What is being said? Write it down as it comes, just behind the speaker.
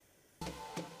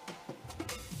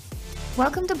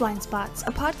Welcome to Blind Spots,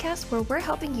 a podcast where we're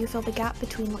helping you fill the gap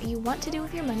between what you want to do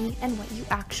with your money and what you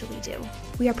actually do.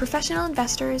 We are professional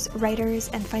investors, writers,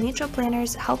 and financial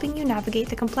planners helping you navigate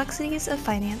the complexities of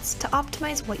finance to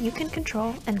optimize what you can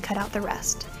control and cut out the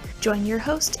rest. Join your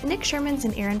host, Nick Shermans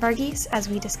and Aaron Varghese, as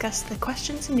we discuss the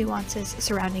questions and nuances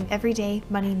surrounding everyday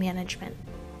money management.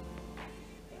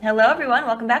 Hello, everyone.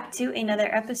 Welcome back to another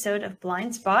episode of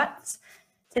Blind Spots.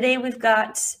 Today, we've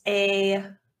got a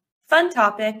fun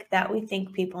topic that we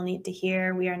think people need to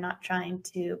hear. We are not trying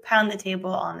to pound the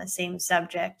table on the same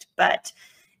subject, but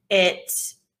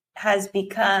it has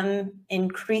become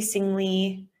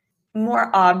increasingly more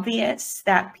obvious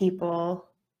that people,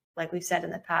 like we've said in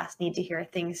the past, need to hear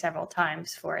things several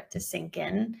times for it to sink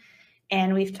in.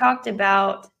 And we've talked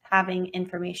about having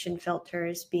information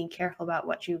filters, being careful about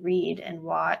what you read and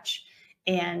watch,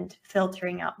 and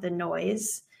filtering out the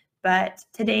noise. But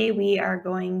today we are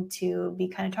going to be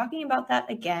kind of talking about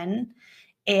that again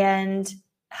and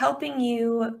helping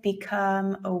you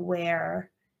become aware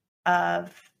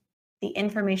of the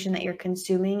information that you're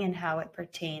consuming and how it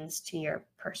pertains to your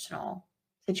personal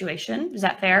situation. Is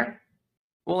that fair?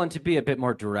 Well, and to be a bit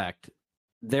more direct,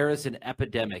 there is an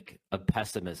epidemic of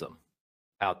pessimism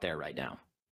out there right now,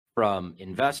 from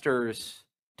investors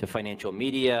to financial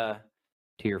media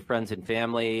to your friends and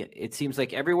family. It seems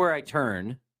like everywhere I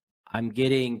turn, I'm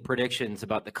getting predictions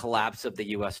about the collapse of the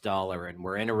US dollar, and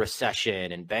we're in a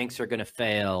recession, and banks are going to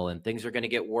fail, and things are going to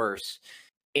get worse.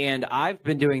 And I've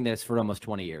been doing this for almost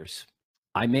 20 years.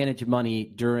 I managed money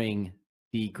during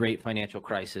the great financial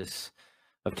crisis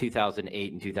of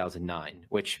 2008 and 2009,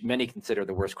 which many consider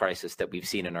the worst crisis that we've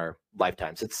seen in our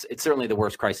lifetimes. It's certainly the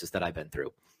worst crisis that I've been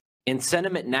through. And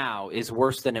sentiment now is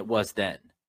worse than it was then.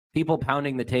 People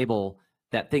pounding the table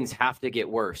that things have to get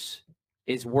worse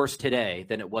is worse today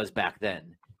than it was back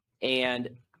then. And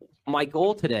my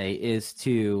goal today is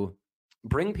to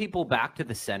bring people back to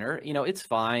the center. You know, it's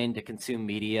fine to consume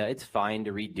media. It's fine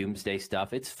to read doomsday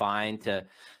stuff. It's fine to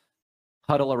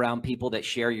huddle around people that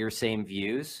share your same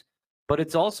views. But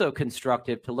it's also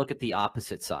constructive to look at the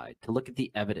opposite side, to look at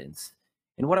the evidence.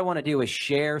 And what I want to do is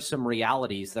share some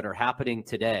realities that are happening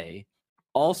today,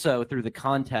 also through the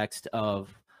context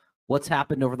of what's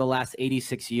happened over the last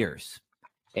 86 years.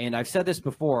 And I've said this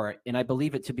before, and I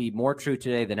believe it to be more true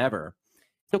today than ever.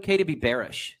 It's okay to be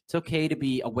bearish. It's okay to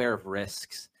be aware of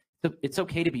risks. It's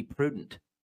okay to be prudent,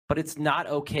 but it's not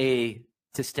okay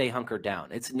to stay hunkered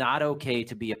down. It's not okay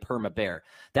to be a perma bear.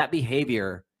 That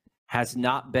behavior has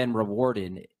not been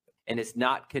rewarded, and it's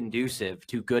not conducive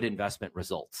to good investment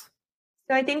results.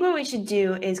 So I think what we should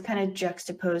do is kind of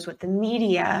juxtapose what the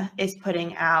media is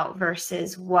putting out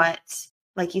versus what,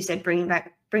 like you said,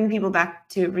 bring people back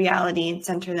to reality and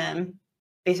center them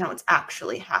based on what's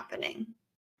actually happening.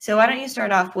 So why don't you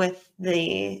start off with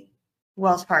the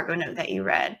Wells Fargo note that you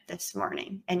read this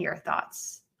morning and your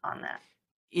thoughts on that?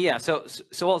 Yeah, so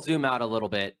I'll zoom out a little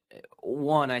bit.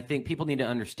 One, I think people need to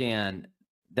understand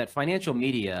that financial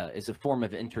media is a form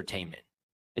of entertainment.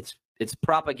 It's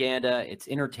propaganda, it's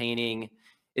entertaining,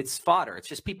 it's fodder, it's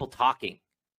just people talking,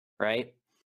 right?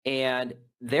 And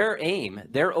their aim,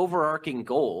 their overarching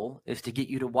goal is to get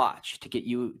you to watch, to get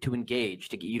you to engage,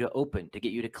 to get you to open, to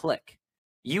get you to click.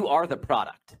 You are the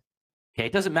product. Okay,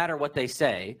 it doesn't matter what they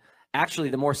say. Actually,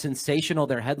 the more sensational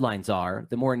their headlines are,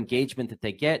 the more engagement that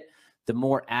they get, the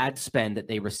more ad spend that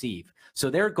they receive. So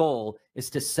their goal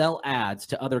is to sell ads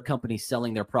to other companies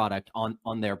selling their product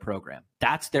on their program.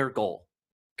 That's their goal.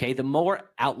 Okay, the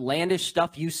more outlandish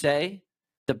stuff you say,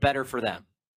 the better for them.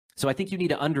 So I think you need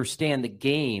to understand the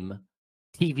game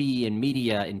TV and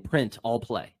media and print all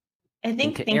play. I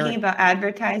think thinking about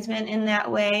advertisement in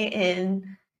that way, and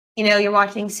you're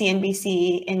watching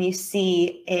CNBC and you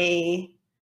see a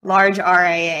large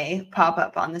RIA pop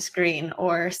up on the screen,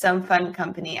 or some fund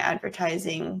company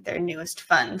advertising their newest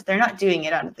fund. They're not doing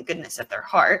it out of the goodness of their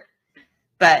heart,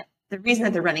 but the reason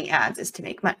that they're running ads is to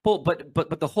make money. Well,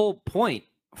 but the whole point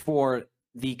for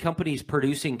the companies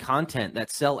producing content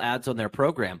that sell ads on their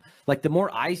program, like the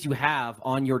more eyes you have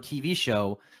on your TV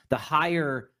show, the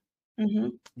higher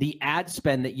the ad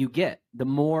spend that you get, the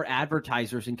more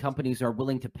advertisers and companies are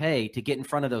willing to pay to get in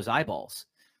front of those eyeballs.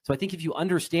 So I think if you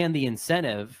understand the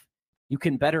incentive, you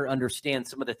can better understand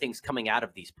some of the things coming out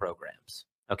of these programs.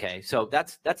 Okay, so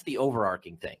that's the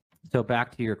overarching thing. So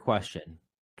back to your question.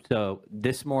 So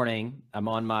this morning, I'm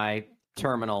on my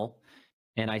terminal,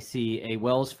 and I see a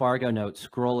Wells Fargo note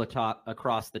scroll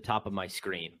across the top of my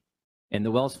screen. And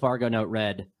the Wells Fargo note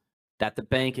read that the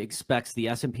bank expects the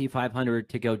S&P 500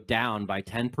 to go down by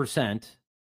 10%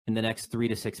 in the next 3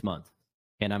 to 6 months.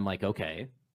 And I'm like, okay,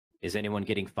 is anyone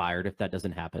getting fired if that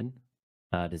doesn't happen?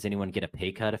 Does anyone get a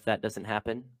pay cut if that doesn't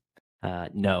happen?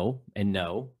 No and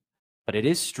no, but it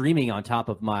is streaming on top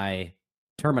of my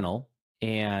terminal.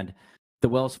 And the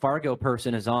Wells Fargo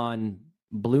person is on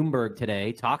Bloomberg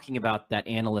today talking about that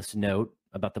analyst note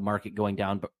about the market going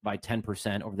down by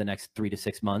 10% over the next 3 to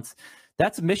 6 months.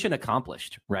 That's mission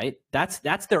accomplished, right? That's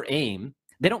their aim.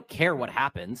 They don't care what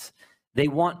happens. They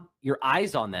want your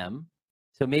eyes on them.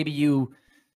 So maybe you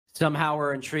somehow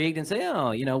are intrigued and say,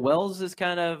 oh, Wells is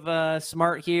kind of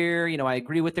smart here. I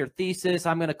agree with their thesis.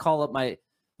 I'm going to call up my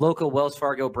local Wells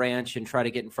Fargo branch and try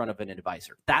to get in front of an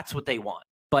advisor. That's what they want.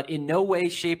 But in no way,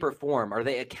 shape, or form are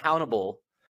they accountable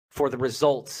for the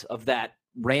results of that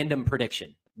random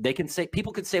prediction.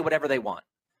 People could say whatever they want.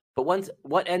 But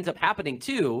what ends up happening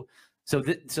too, so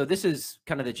this is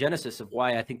kind of the genesis of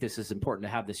why I think this is important to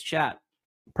have this chat.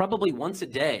 Probably once a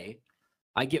day,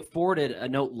 I get forwarded a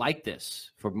note like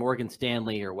this from Morgan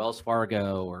Stanley or Wells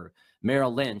Fargo or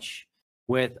Merrill Lynch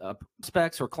with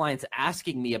prospects or clients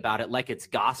asking me about it like it's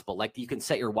gospel, like you can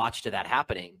set your watch to that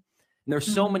happening. And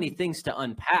there's so many things to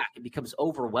unpack. It becomes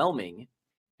overwhelming.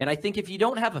 And I think if you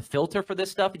don't have a filter for this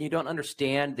stuff and you don't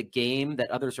understand the game that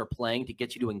others are playing to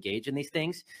get you to engage in these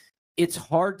things, it's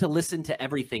hard to listen to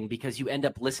everything because you end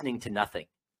up listening to nothing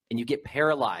and you get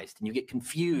paralyzed and you get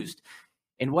confused.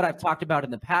 And what I've talked about in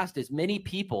the past is many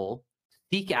people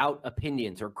seek out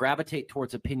opinions or gravitate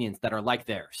towards opinions that are like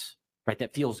theirs, right?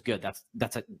 That feels good.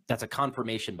 That's a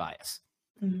confirmation bias.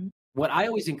 Mm-hmm. What I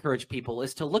always encourage people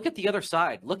is to look at the other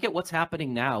side. Look at what's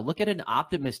happening now. Look at an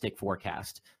optimistic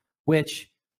forecast,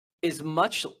 which is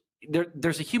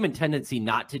there's a human tendency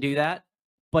not to do that.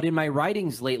 But in my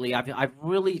writings lately, I've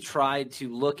really tried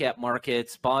to look at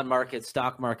markets, bond markets,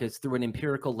 stock markets through an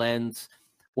empirical lens,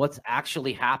 what's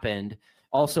actually happened,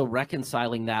 also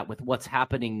reconciling that with what's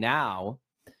happening now.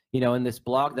 In this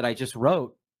blog that I just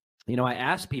wrote, I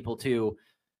asked people to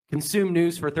consume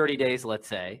news for 30 days, let's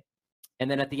say. And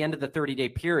then at the end of the 30-day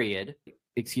period,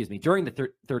 during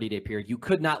the 30-day period, you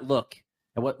could not look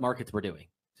at what markets were doing.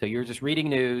 So you're just reading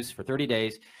news for 30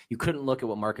 days. You couldn't look at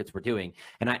what markets were doing.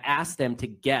 And I asked them to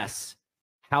guess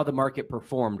how the market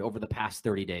performed over the past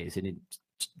 30 days. And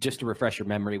just to refresh your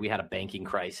memory, we had a banking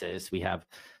crisis. We have,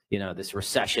 this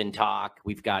recession talk.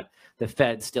 We've got the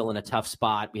Fed still in a tough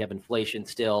spot. We have inflation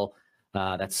still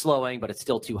that's slowing, but it's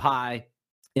still too high.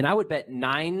 And I would bet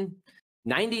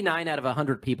 99 out of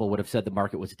 100 people would have said the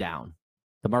market was down.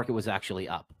 The market was actually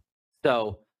up.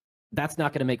 So that's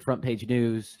not going to make front page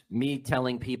news. Me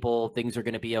telling people things are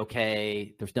going to be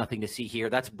okay, there's nothing to see here,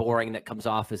 that's boring. That comes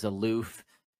off as aloof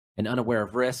and unaware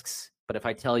of risks. But if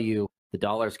I tell you the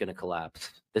dollar is going to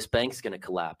collapse, this bank's going to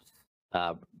collapse,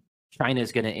 China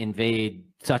is going to invade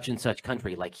such and such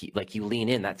country, like you lean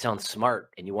in, that sounds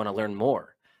smart and you want to learn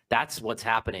more. That's what's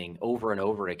happening over and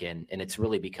over again. And it's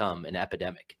really become an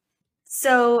epidemic.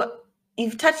 So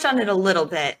you've touched on it a little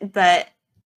bit, but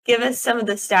give us some of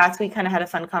the stats. We kind of had a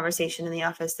fun conversation in the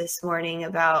office this morning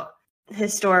about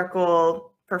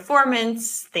historical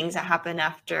performance, things that happen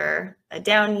after a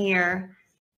down year.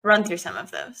 Run through some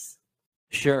of those.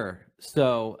 Sure.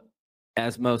 So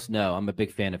as most know, I'm a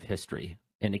big fan of history.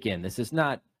 And again, this is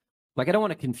not I don't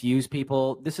want to confuse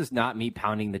people. This is not me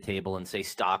pounding the table and say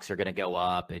stocks are going to go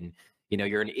up and,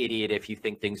 you're an idiot if you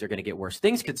think things are going to get worse.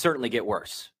 Things could certainly get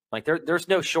worse. There's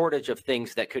no shortage of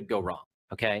things that could go wrong.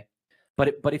 Okay.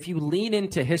 But if you lean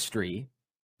into history,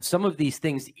 some of these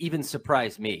things even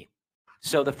surprise me.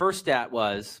 So the first stat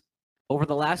was, over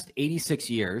the last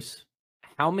 86 years,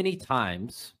 how many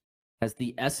times has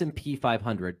the S&P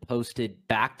 500 posted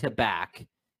back-to-back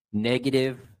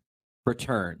negative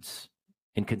returns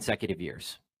in consecutive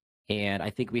years? And I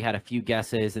think we had a few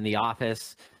guesses in the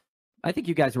office. I think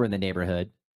you guys were in the neighborhood.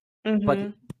 Mm-hmm.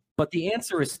 But the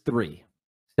answer is 3.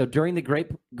 So during the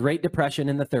Great Depression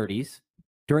in the 30s,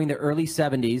 during the early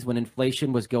 70s when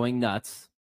inflation was going nuts,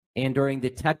 and during the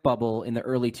tech bubble in the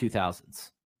early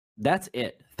 2000s. That's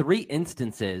it. 3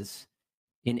 instances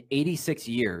in 86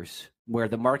 years where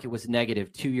the market was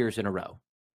negative 2 years in a row.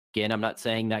 Again, I'm not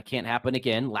saying that can't happen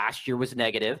again. Last year was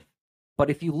negative. But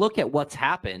if you look at what's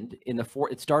happened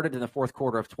it started in the fourth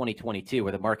quarter of 2022,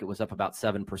 where the market was up about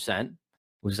 7%. It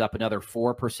was up another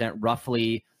 4%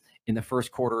 roughly in the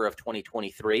first quarter of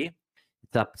 2023.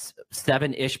 It's up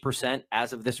 7-ish%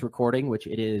 as of this recording, which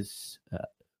it is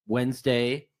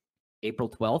Wednesday, April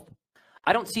 12th.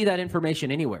 I don't see that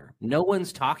information anywhere. No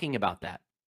one's talking about that.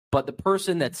 But the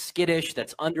person that's skittish,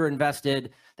 that's underinvested,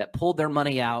 that pulled their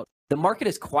money out, the market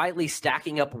is quietly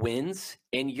stacking up wins,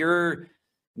 and you're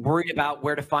worried about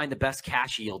where to find the best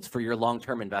cash yields for your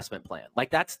long-term investment plan.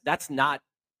 That's not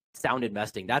sound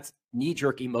investing. That's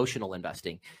knee-jerk emotional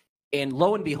investing. And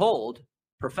lo and behold,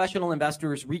 professional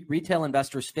investors, retail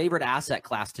investors' favorite asset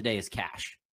class today is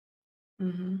cash.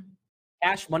 Mm-hmm.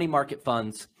 Cash money market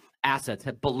funds assets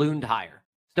have ballooned higher.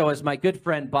 So as my good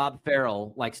friend Bob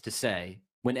Farrell likes to say,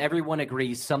 when everyone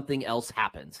agrees something else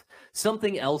happens,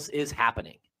 something else is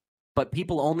happening, but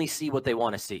people only see what they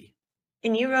want to see.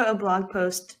 And you wrote a blog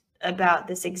post about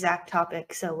this exact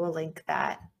topic, so we'll link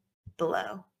that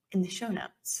below in the show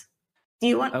notes. Do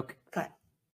you want? Okay. Go ahead.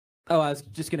 Oh, I was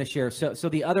just going to share. So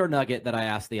the other nugget that I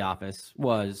asked the office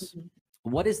was,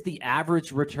 what is the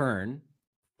average return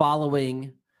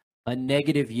following a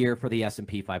negative year for the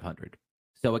S&P 500?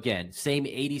 So again, same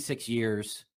 86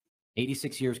 years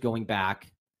going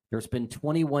back. There's been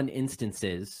 21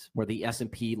 instances where the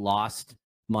S&P lost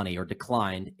money or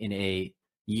declined in a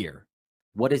year.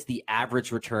 What is the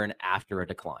average return after a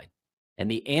decline? And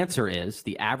the answer is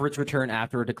the average return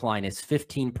after a decline is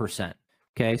 15%.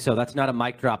 Okay, so that's not a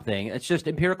mic drop thing. It's just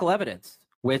empirical evidence,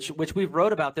 which we've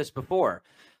wrote about this before.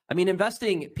 I mean,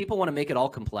 investing, people want to make it all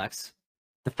complex.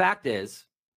 The fact is,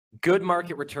 good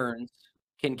market returns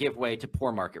can give way to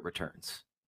poor market returns.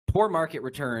 Poor market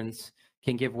returns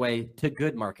can give way to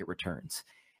good market returns.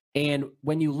 And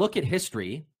when you look at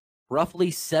history,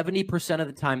 roughly 70% of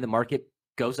the time the market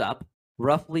goes up,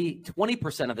 roughly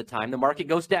 20% of the time the market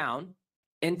goes down,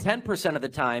 and 10% of the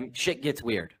time shit gets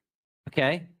weird.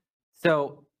 Okay?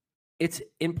 So it's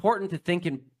important to think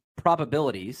in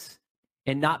probabilities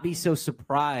and not be so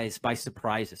surprised by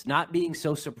surprises, not being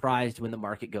so surprised when the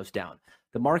market goes down.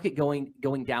 The market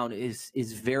going down is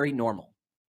very normal.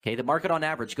 Okay, the market on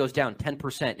average goes down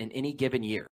 10% in any given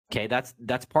year. Okay,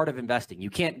 that's part of investing. You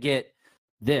can't get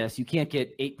this. You can't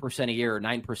get 8% a year or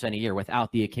 9% a year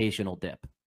without the occasional dip.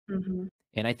 Mm-hmm.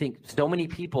 And I think so many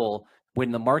people,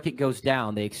 when the market goes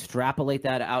down, they extrapolate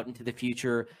that out into the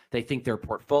future. They think their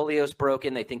portfolio's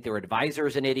broken. They think their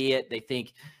advisor's an idiot. They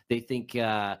think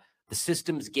the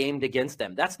system's gamed against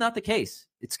them. That's not the case.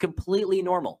 It's completely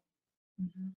normal.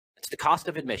 Mm-hmm. It's the cost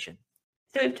of admission.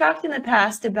 So we've talked in the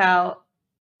past about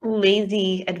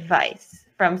lazy advice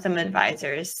from some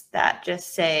advisors that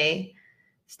just say,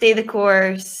 stay the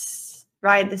course,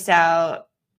 ride this out,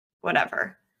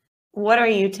 whatever. What are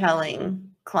you telling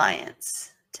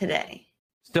clients today?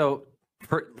 So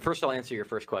first, I'll answer your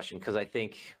first question because I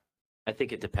think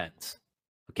it depends.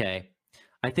 Okay,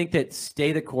 I think that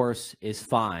stay the course is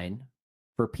fine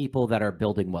for people that are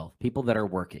building wealth, people that are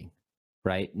working.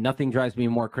 Right? Nothing drives me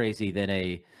more crazy than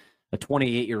a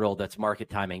 28-year-old that's market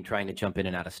timing trying to jump in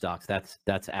and out of stocks.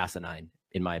 That's asinine,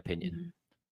 in my opinion. Mm-hmm.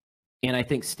 And I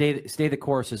think stay the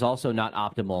course is also not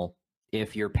optimal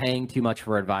if you're paying too much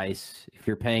for advice, if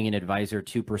you're paying an advisor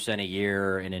 2% a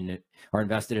year and are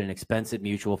invested in expensive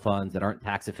mutual funds that aren't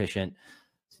tax efficient.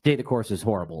 Stay the course is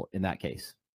horrible in that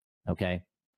case. Okay.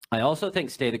 I also think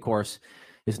stay the course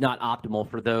is not optimal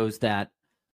for those that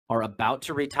are about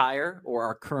to retire or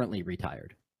are currently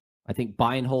retired. I think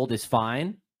buy and hold is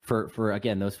fine for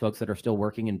again, those folks that are still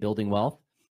working and building wealth.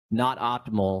 Not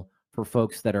optimal for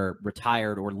folks that are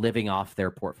retired or living off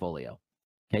their portfolio.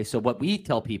 Okay, so what we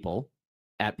tell people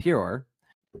at Pure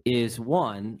is,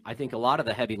 one, I think a lot of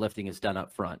the heavy lifting is done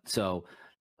up front. So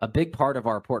a big part of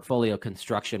our portfolio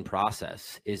construction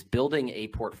process is building a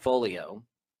portfolio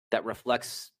that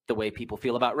reflects the way people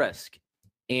feel about risk.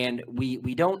 And we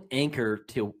don't anchor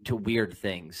to weird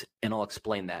things, and I'll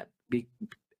explain that.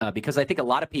 Because I think a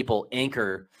lot of people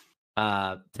anchor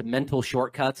to mental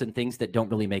shortcuts and things that don't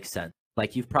really make sense.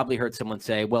 Like you've probably heard someone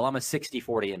say, well, I'm a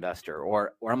 60-40 investor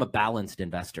or I'm a balanced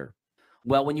investor.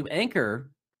 Well, when you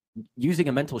anchor using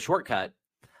a mental shortcut,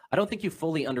 I don't think you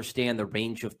fully understand the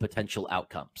range of potential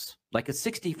outcomes. Like a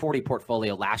 60-40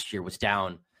 portfolio last year was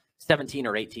down 17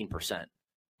 or 18%.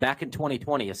 Back in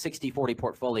 2020, a 60-40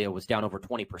 portfolio was down over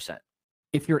 20%.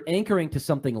 If you're anchoring to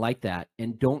something like that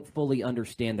and don't fully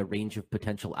understand the range of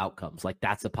potential outcomes, like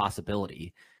that's a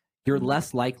possibility, you're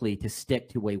less likely to stick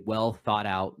to a well thought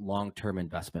out long-term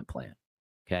investment plan.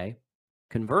 Okay.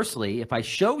 Conversely, if I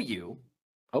show you,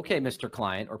 okay, Mr.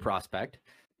 Client or prospect,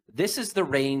 this is the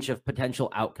range of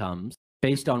potential outcomes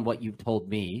based on what you've told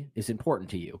me is important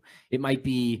to you. It might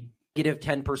be negative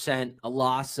 10%, a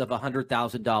loss of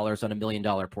 $100,000 on $1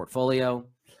 million portfolio.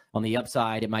 On the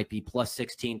upside, it might be plus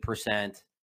 16%,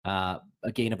 a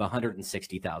gain of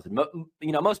 160,000.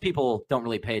 Most people don't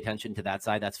really pay attention to that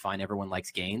side. That's fine. Everyone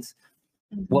likes gains.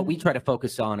 Mm-hmm. What we try to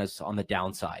focus on is on the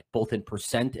downside, both in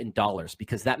percent and dollars,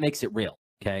 because that makes it real.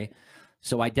 Okay.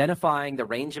 So identifying the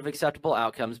range of acceptable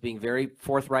outcomes, being very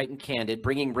forthright and candid,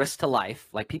 bringing risk to life,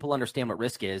 like people understand what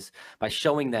risk is by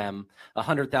showing them a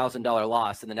 $100,000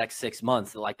 loss in the next 6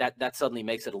 months, like that suddenly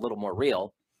makes it a little more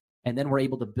real. And then we're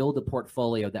able to build a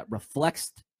portfolio that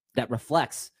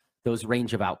reflects those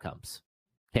range of outcomes.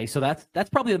 Okay, so that's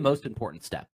probably the most important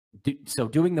step. So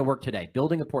doing the work today,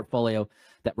 building a portfolio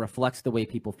that reflects the way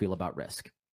people feel about risk.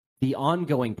 The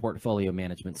ongoing portfolio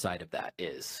management side of that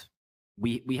is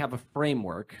we have a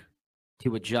framework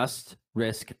to adjust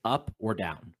risk up or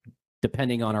down,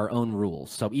 depending on our own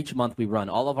rules. So each month we run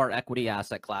all of our equity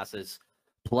asset classes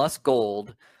plus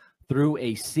gold through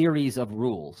a series of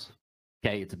rules.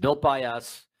 Okay, it's built by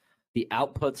us. The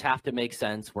outputs have to make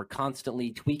sense. We're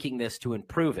constantly tweaking this to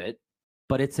improve it,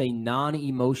 but it's a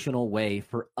non-emotional way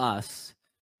for us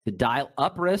to dial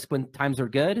up risk when times are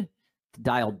good, to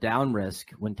dial down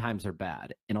risk when times are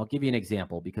bad. And I'll give you an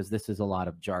example because this is a lot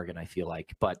of jargon, I feel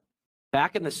like. But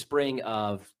back in the spring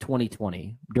of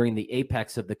 2020, during the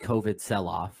apex of the COVID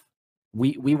sell-off,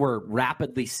 we were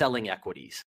rapidly selling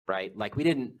equities, right? Like we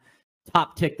didn't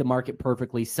top tick the market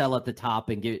perfectly, sell at the top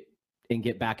and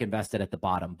get back invested at the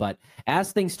bottom. But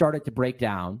as things started to break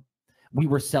down, we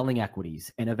were selling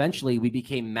equities, and eventually we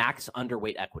became max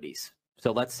underweight equities.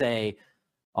 So let's say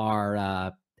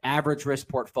our average risk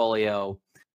portfolio,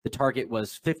 the target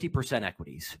was 50%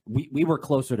 equities. We were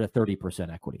closer to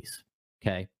 30% equities.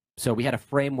 Okay. So we had a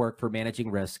framework for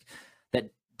managing risk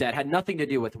that had nothing to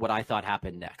do with what I thought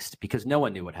happened next, because no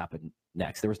one knew what happened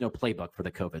next. There was no playbook for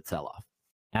the COVID sell-off.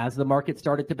 As the market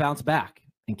started to bounce back,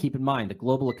 and keep in mind, the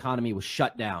global economy was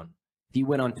shut down. If you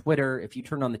went on Twitter, if you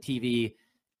turned on the TV,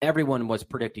 everyone was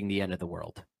predicting the end of the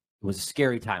world. It was a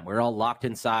scary time. We were all locked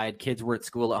inside. Kids were at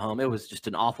school at home. It was just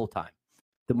an awful time.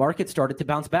 The market started to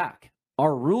bounce back.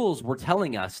 Our rules were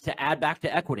telling us to add back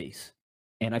to equities.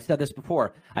 And I've said this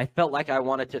before. I felt like I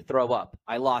wanted to throw up.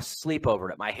 I lost sleep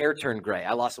over it. My hair turned gray.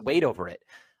 I lost weight over it.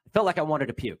 I felt like I wanted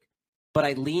to puke. But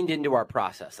I leaned into our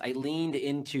process. I leaned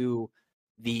into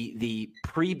the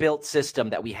pre-built system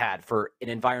that we had for an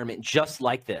environment just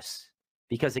like this.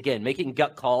 Because again, making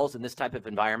gut calls in this type of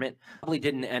environment probably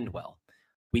didn't end well.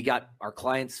 We got our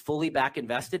clients fully back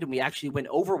invested, and we actually went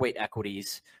overweight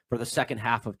equities for the second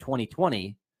half of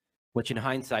 2020, which in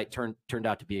hindsight turned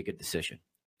out to be a good decision.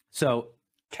 So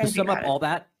to sum up all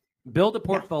that, build a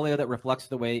portfolio that reflects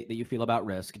the way that you feel about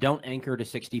risk. Don't anchor to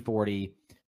 60-40.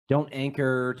 Don't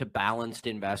anchor to balanced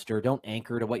investor. Don't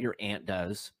anchor to what your aunt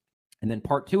does. And then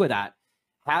part two of that,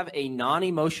 have a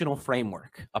non-emotional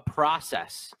framework, a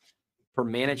process for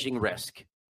managing risk.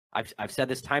 I've said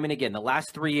this time and again, the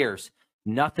last 3 years,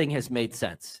 nothing has made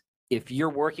sense. If you're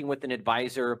working with an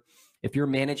advisor, if you're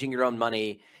managing your own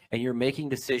money and you're making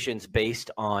decisions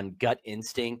based on gut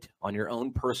instinct, on your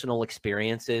own personal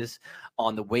experiences,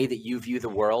 on the way that you view the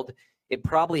world, it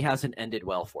probably hasn't ended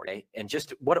well for you. And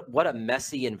just what a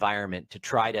messy environment to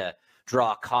try to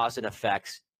draw cause and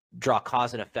effect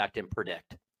and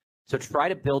predict. So try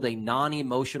to build a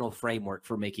non-emotional framework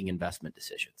for making investment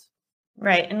decisions.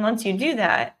 Right. And once you do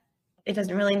that, it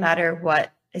doesn't really matter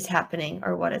what is happening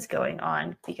or what is going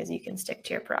on because you can stick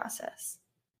to your process.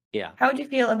 Yeah. How would you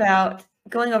feel about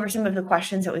going over some of the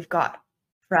questions that we've got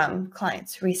from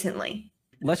clients recently?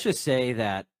 Let's just say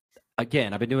that,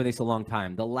 again, I've been doing this a long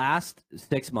time. The last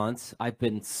 6 months, I've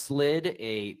been slid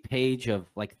a page of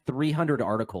like 300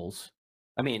 articles.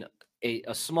 I mean,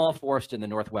 a small forest in the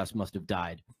Northwest must have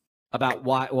died about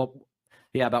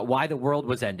why the world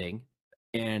was ending.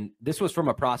 And this was from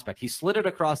a prospect. He slid it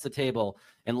across the table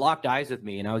and locked eyes with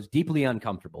me, and I was deeply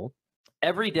uncomfortable.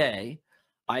 Every day,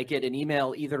 I get an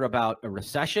email either about a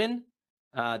recession,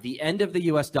 the end of the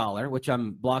US dollar, which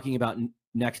I'm blogging about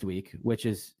next week, which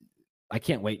is, I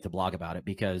can't wait to blog about it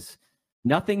because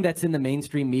nothing that's in the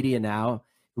mainstream media now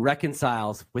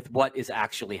reconciles with what is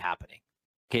actually happening.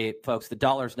 Okay, folks, the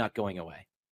dollar's not going away.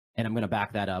 And I'm going to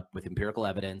back that up with empirical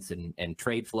evidence and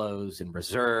trade flows and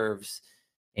reserves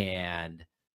and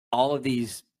all of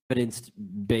these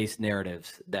evidence-based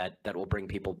narratives that will bring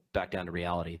people back down to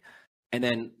reality. And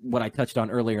then what I touched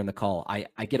on earlier in the call,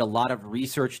 I get a lot of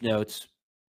research notes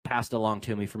passed along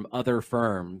to me from other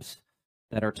firms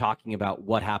that are talking about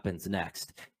what happens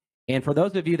next. And for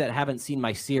those of you that haven't seen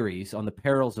my series on the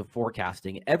perils of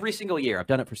forecasting, every single year, I've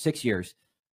done it for 6 years,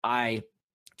 I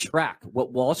track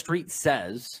what Wall Street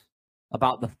says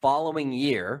about the following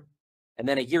year. And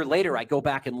then a year later, I go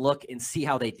back and look and see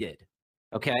how they did.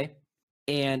 Okay.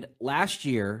 And last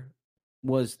year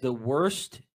was the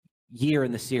worst year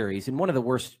in the series and one of the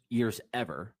worst years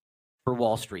ever for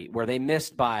Wall Street, where they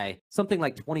missed by something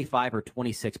like 25 or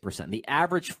 26%. The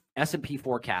average S&P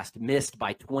forecast missed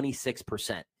by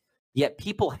 26%. Yet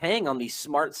people hang on these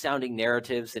smart sounding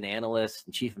narratives and analysts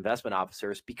and chief investment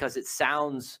officers because it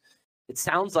sounds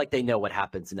like they know what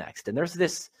happens next. And there's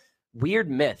this weird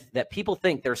myth that people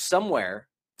think there's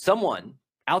someone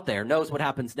out there knows what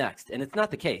happens next. And it's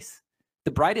not the case.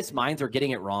 The brightest minds are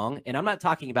getting it wrong. And I'm not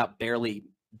talking about barely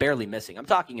missing. I'm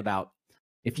talking about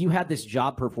If you had this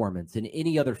job performance in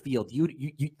any other field, you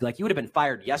would have been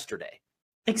fired yesterday.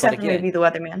 Except for maybe the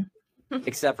weatherman.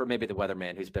 Except for maybe the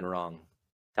weatherman who's been wrong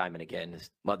time and again.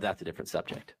 Well, that's a different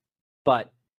subject.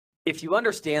 But if you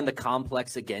understand the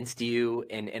complex against you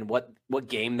and what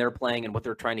game they're playing and what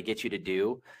they're trying to get you to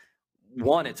do,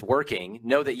 one, it's working.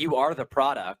 Know that you are the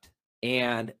product.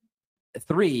 And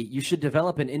 3, you should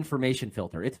develop an information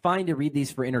filter. It's fine to read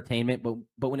these for entertainment,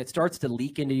 but when it starts to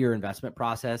leak into your investment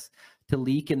process, to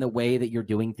leak in the way that you're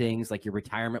doing things like your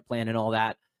retirement plan and all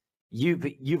that,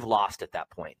 you've lost at that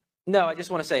point. No, I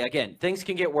just want to say, again, things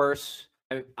can get worse.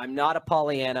 I'm not a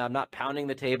Pollyanna. I'm not pounding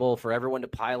the table for everyone to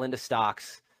pile into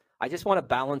stocks. I just want to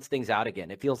balance things out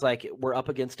again. It feels like we're up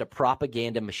against a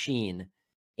propaganda machine.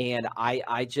 And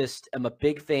I just am a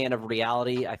big fan of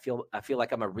reality. I feel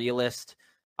like I'm a realist.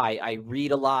 I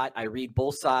read a lot. I read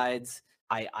both sides.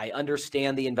 I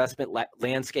understand the investment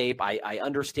landscape. I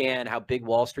understand how big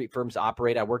Wall Street firms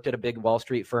operate. I worked at a big Wall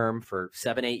Street firm for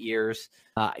 7-8 years.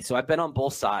 So I've been on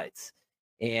both sides.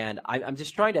 And I'm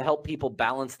just trying to help people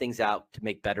balance things out to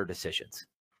make better decisions.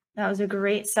 That was a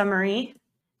great summary.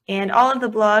 And all of the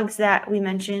blogs that we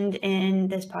mentioned in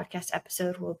this podcast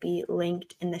episode will be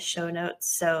linked in the show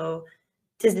notes. So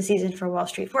 'tis the season for Wall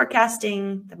Street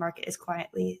forecasting. The market is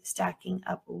quietly stacking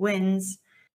up wins.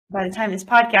 By the time this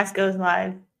podcast goes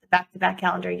live, the back-to-back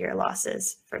calendar year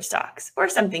losses for stocks or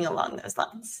something along those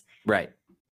lines. Right.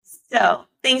 So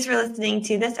thanks for listening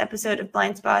to this episode of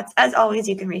Blind Spots. As always,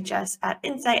 you can reach us at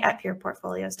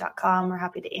insight@pureportfolios.com. We're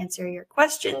happy to answer your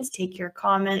questions, take your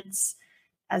comments,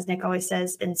 as Nick always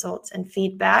says, insults and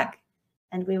feedback.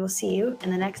 And we will see you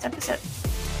in the next episode.